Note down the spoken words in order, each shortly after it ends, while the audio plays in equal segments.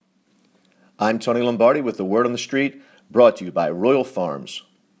I'm Tony Lombardi with the Word on the Street, brought to you by Royal Farms.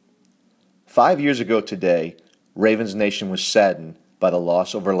 5 years ago today, Ravens Nation was saddened by the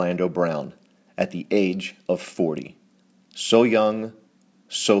loss of Orlando Brown at the age of 40. So young,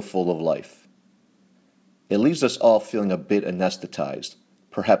 so full of life. It leaves us all feeling a bit anesthetized,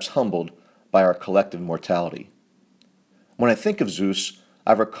 perhaps humbled by our collective mortality. When I think of Zeus,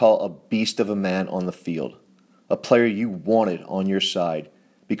 I recall a beast of a man on the field, a player you wanted on your side,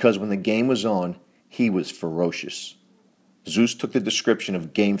 because when the game was on, he was ferocious. Zeus took the description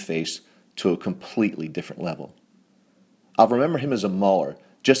of game face to a completely different level. I'll remember him as a mauler,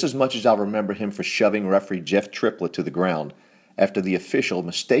 just as much as I'll remember him for shoving referee Jeff Triplett to the ground after the official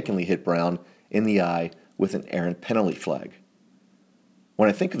mistakenly hit Brown in the eye with an errant penalty flag. When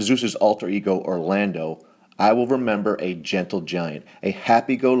I think of Zeus's alter ego Orlando, I will remember a gentle giant, a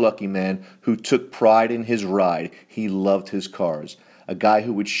happy-go-lucky man who took pride in his ride. He loved his cars, a guy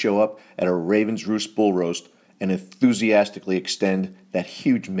who would show up at a Ravens Roost bull roast and enthusiastically extend that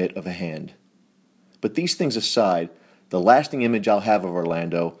huge mitt of a hand. But these things aside, the lasting image I'll have of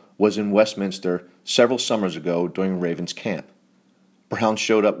Orlando was in Westminster several summers ago during Ravens camp. Brown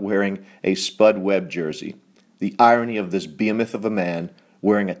showed up wearing a Spud Webb jersey. The irony of this behemoth of a man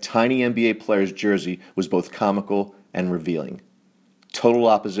wearing a tiny NBA player's jersey was both comical and revealing. Total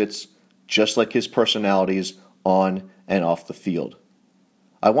opposites, just like his personalities on and off the field.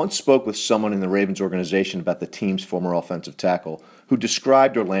 I once spoke with someone in the Ravens organization about the team's former offensive tackle who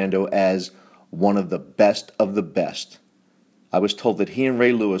described Orlando as one of the best of the best. I was told that he and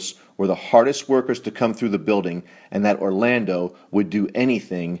Ray Lewis were the hardest workers to come through the building and that Orlando would do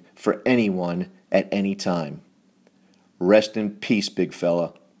anything for anyone at any time. Rest in peace, big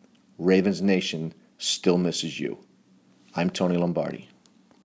fella. Ravens Nation still misses you. I'm Tony Lombardi.